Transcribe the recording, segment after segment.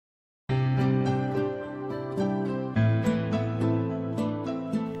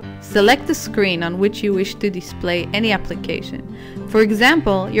Select the screen on which you wish to display any application. For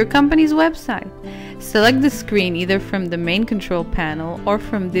example, your company's website. Select the screen either from the main control panel or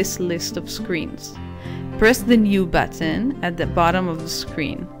from this list of screens. Press the New button at the bottom of the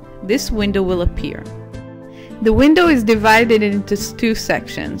screen. This window will appear. The window is divided into two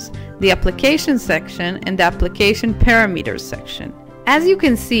sections, the Application section and the Application Parameters section. As you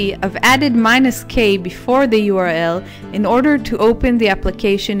can see, I've added -K before the URL in order to open the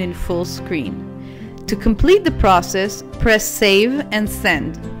application in full screen. To complete the process, press Save and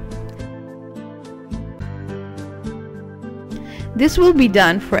Send. This will be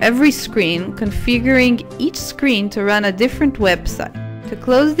done for every screen, configuring each screen to run a different website. To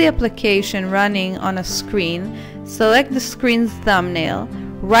close the application running on a screen, select the screen's thumbnail,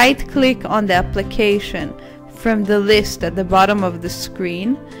 right-click on the application from the list at the bottom of the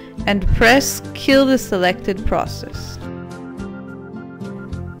screen, and press Kill the selected process.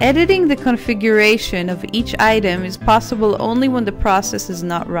 Editing the configuration of each item is possible only when the process is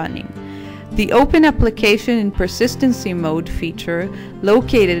not running. The Open Application in Persistency Mode feature,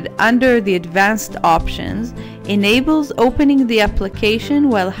 located under the Advanced Options, enables opening the application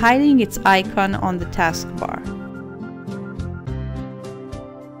while hiding its icon on the taskbar.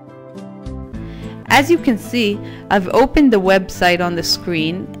 As you can see, I've opened the website on the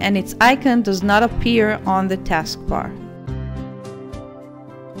screen and its icon does not appear on the taskbar.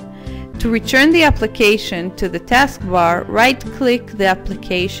 To return the application to the taskbar, right-click the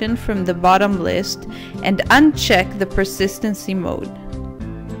application from the bottom list and uncheck the persistency mode.